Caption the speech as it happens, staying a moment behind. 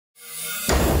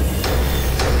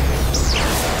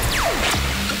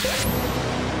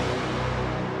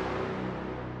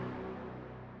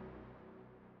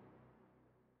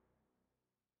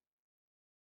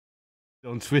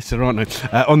On Twitter, aren't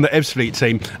they? On the Ebbsfleet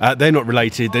team, they're not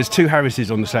related. There's two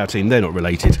Harrises on the Slough team. They're not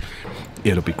related.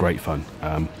 It'll be great fun.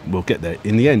 We'll get there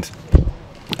in the end.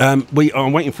 We are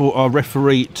waiting for our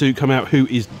referee to come out, who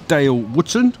is Dale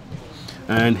Wootton,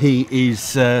 and he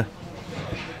is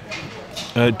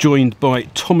joined by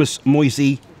Thomas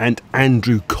Moisey and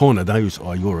Andrew Connor. Those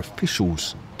are your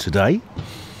officials today.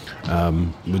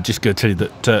 We're just going to tell you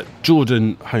that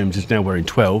Jordan Holmes is now wearing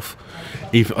 12.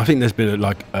 I think there's been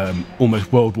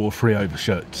almost World War III over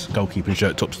shirts, goalkeeping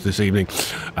shirt tops this evening.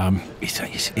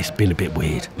 It's been a bit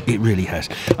weird. It really has.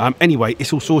 Anyway,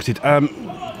 it's all sorted.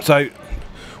 So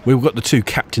we've got the two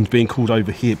captains being called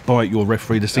over here by your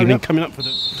referee this evening. Coming up for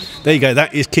there you go.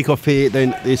 That is kick-off here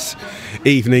then this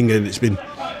evening, and it's been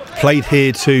played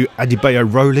here to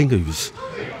Adebayo Rowling, who's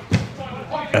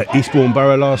at Eastbourne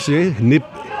Borough last year.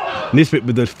 Nisbet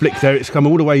with the flick there. It's come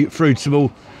all the way through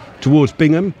towards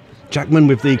Bingham. Jackman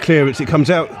with the clearance. It comes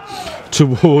out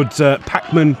towards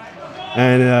Packman,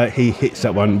 and he hits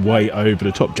that one way over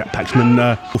the top. Jack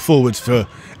Paxman forwards for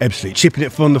Ebbsfleet, chipping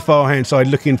it from the far hand side,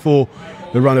 looking for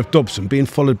the run of Dobson, being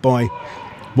followed by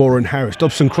Warren Harris.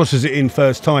 Dobson crosses it in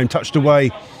first time, touched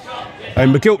away,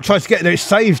 and McGilt tries to get there. It's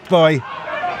saved by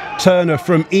Turner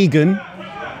from Egan,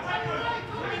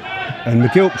 and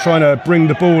McGilt trying to bring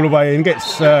the ball away and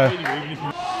gets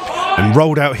and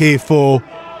rolled out here for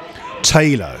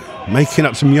Taylor, making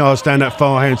up some yards down that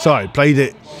far hand side. Played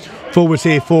it forwards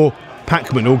here for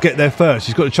Packman, who'll get there first.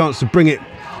 He's got a chance to bring it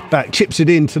back, chips it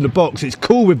into the box. It's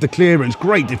Kuhl with the clearance.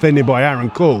 Great defending by Aaron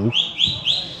Kuhl.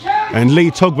 And Lee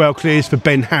Togwell clears for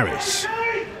Ben Harris.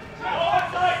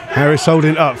 Harris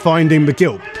holding it up, finding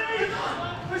McGilt.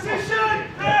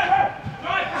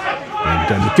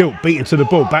 And McGilt beaten to the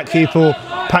ball. Back here for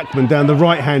Packman down the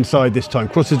right hand side this time.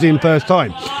 Crosses in first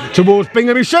time towards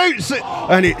Bingham. He shoots!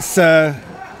 And it's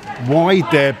wide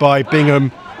there by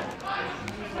Bingham.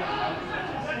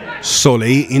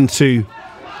 Solly into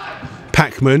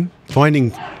Packman,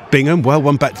 finding Bingham. Well,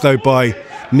 one back though by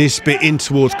Nisbet in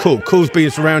towards Kuhl. Kuhl's being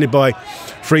surrounded by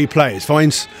three players.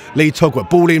 Finds Lee Togwell.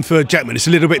 Ball in for Jackman. It's a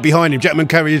little bit behind him. Jackman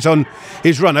carries on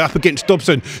his runner up against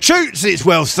Dobson. Shoots! It's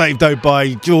well saved though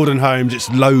by Jordan Holmes. It's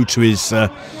low to his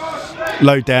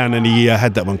low down, and he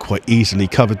had that one quite easily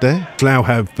covered there. Slough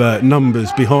have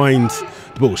numbers behind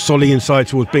the ball. Solly inside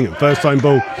towards Bingham. First time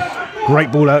ball.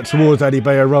 Great ball out towards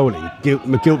Adebayo Rowling.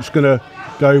 McGilt's going to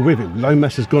go with him.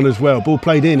 Lomas has gone as well. Ball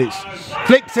played in. It's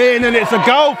flicked in, and it's a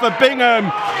goal for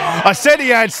Bingham. I said he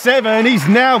had 7. He's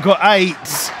now got 8.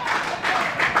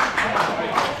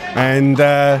 And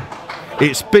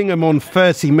it's Bingham on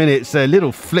 30 minutes. A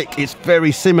little flick. It's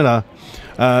very similar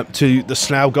to the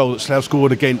Slough goal that Slough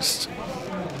scored against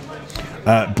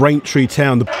Braintree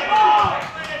Town.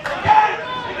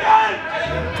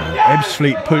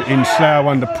 Ebbsfleet putting Slough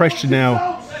under pressure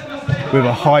now with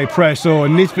a high press. Oh,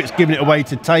 and Nisbet's giving it away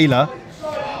to Taylor.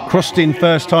 Crossed in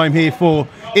first time here for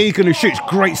Egan, who shoots.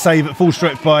 Great save at full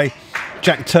stretch by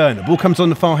Jack Turner. Ball comes on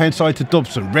the far hand side to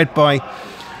Dobson. Read by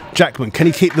Jackman. Can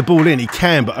he keep the ball in? He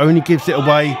can, but only gives it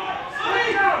away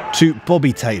to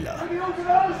Bobby Taylor.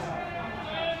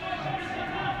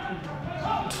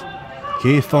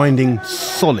 Here finding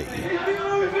Solly.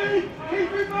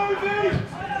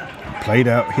 Played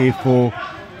out here for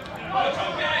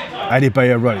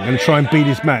Adebayo Rowling. Going to try and beat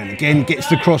his man. Again, gets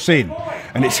the cross in.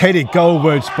 And it's headed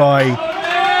goalwards by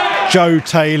Joe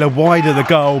Taylor. Wide of the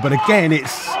goal. But again,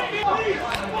 it's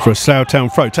for a Slough Town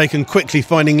throw. Taken quickly,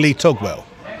 finding Lee Togwell.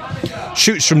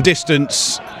 Shoots from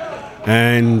distance.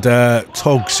 And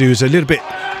Togs, who was a little bit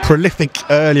prolific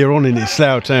earlier on in his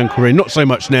Slough Town career. Not so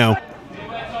much now.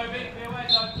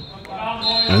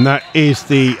 And that is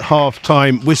the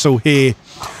half-time whistle here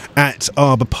at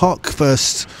Arbour Park.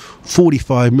 First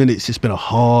 45 minutes. It's been a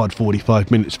hard 45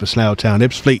 minutes for Slough Town.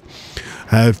 Ebbsfleet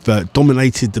have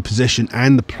dominated the possession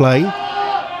and the play.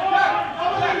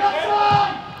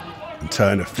 And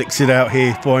Turner flicks it out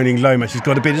here, finding Lomas. He's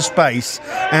got a bit of space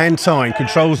and time.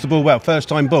 Controls the ball well. First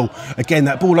time ball. Again,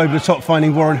 that ball over the top,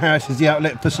 finding Warren Harris as the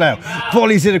outlet for Slough.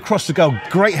 Volleys it across the goal.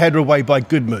 Great header away by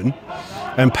Goodman.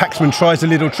 And Paxman tries a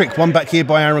little trick. One back here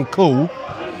by Aaron Kuhl.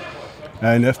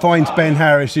 And finds Ben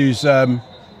Harris, who's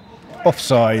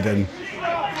offside, and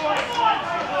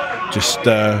just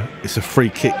it's a free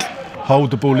kick.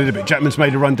 Hold the ball a little bit. Jackman's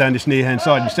made a run down this near hand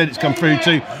side. Instead, it's come through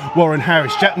to Warren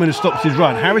Harris. Jackman has stopped his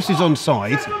run. Harris is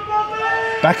onside.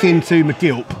 Back into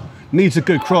McGilt. Needs a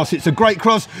good cross. It's a great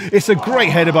cross. It's a great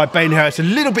header by Ben Harris. A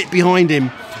little bit behind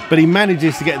him, but he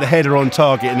manages to get the header on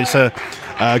target, and it's a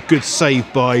good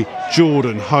save by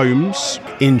Jordan Holmes.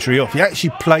 Injury off. He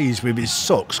actually plays with his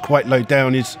socks quite low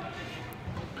down his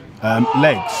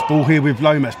legs. Ball here with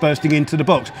Lomas bursting into the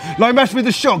box. Lomas with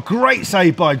the shot. Great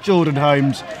save by Jordan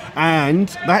Holmes. And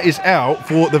that is out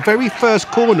for the very first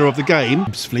corner of the game.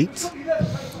 Ebbsfleet.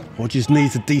 Hodges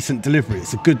needs a decent delivery.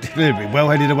 It's a good delivery. Well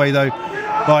headed away though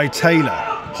by Taylor.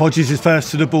 Hodges is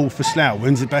first to the ball for Slough.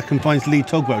 Wins it back and finds Lee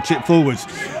Togwell. Chip forwards.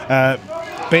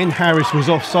 Ben Harris was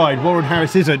offside. Warren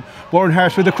Harris isn't. Warren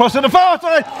Harris with the cross on the far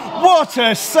side. What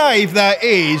a save that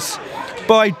is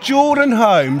by Jordan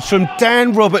Holmes from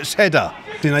Dan Roberts' header.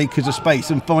 In acres of space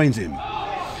and finds him.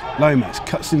 Lomas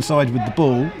cuts inside with the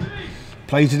ball.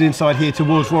 Plays it inside here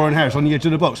towards Warren Harris on the edge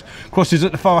of the box. Crosses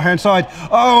at the far hand side.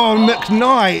 Oh,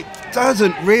 McKnight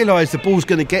doesn't realise the ball's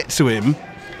going to get to him.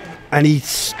 And he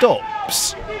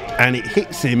stops. And it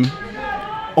hits him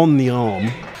on the arm.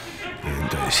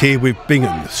 And it's here with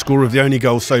Bingham, the scorer of the only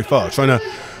goal so far. Trying to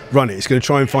run it. It's going to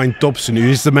try and find Dobson, who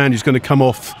is the man who's going to come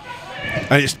off.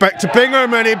 And it's back to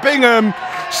Bingham, and Bingham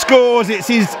scores. It's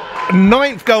his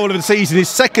 9th goal of the season, his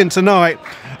 2nd tonight.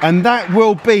 And that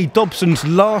will be Dobson's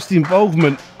last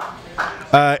involvement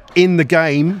in the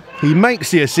game. He makes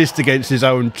the assist against his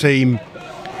own team.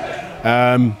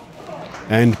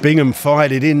 And Bingham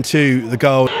fired it into the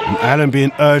goal. And Allen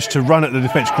being urged to run at the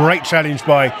defence. Great challenge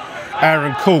by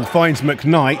Aaron Kuhl. Finds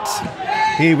McKnight.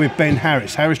 Here with Ben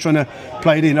Harris. Harris trying to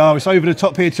play it in. Oh, it's over the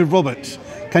top here to Roberts.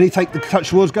 Can he take the touch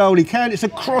towards goal? He can. It's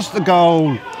across the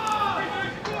goal.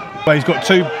 But he's got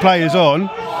 2 players on.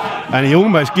 And he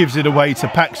almost gives it away to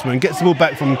Paxman. Gets the ball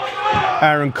back from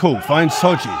Aaron Kuhl. Finds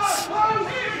Hodges.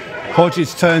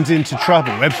 Hodges turns into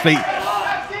trouble. Ebbsfleet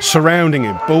surrounding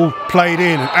him. Ball played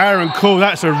in. And Aaron Kuhl,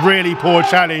 that's a really poor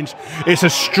challenge. It's a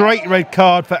straight red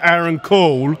card for Aaron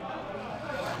Kuhl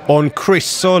on Chris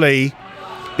Solly.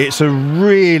 It's a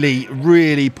really,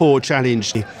 really poor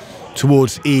challenge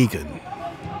towards Egan.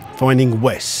 Finding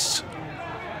West.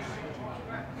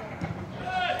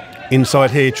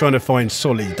 Inside here, trying to find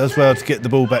Solly. Does well to get the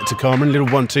ball back to Carmen. Little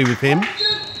 1-2 with him.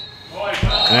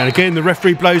 And again, the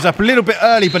referee blows up a little bit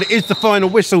early, but it is the final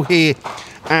whistle here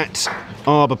at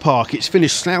Arbour Park. It's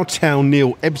finished Slough Town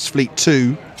 0, Ebbsfleet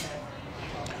 2.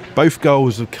 Both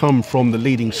goals have come from the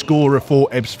leading scorer for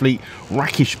Ebbsfleet,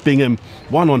 Rakish Bingham,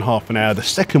 one on half an hour. The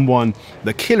second one,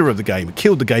 the killer of the game,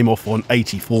 killed the game off on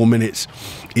 84 minutes.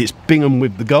 It's Bingham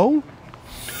with the goal.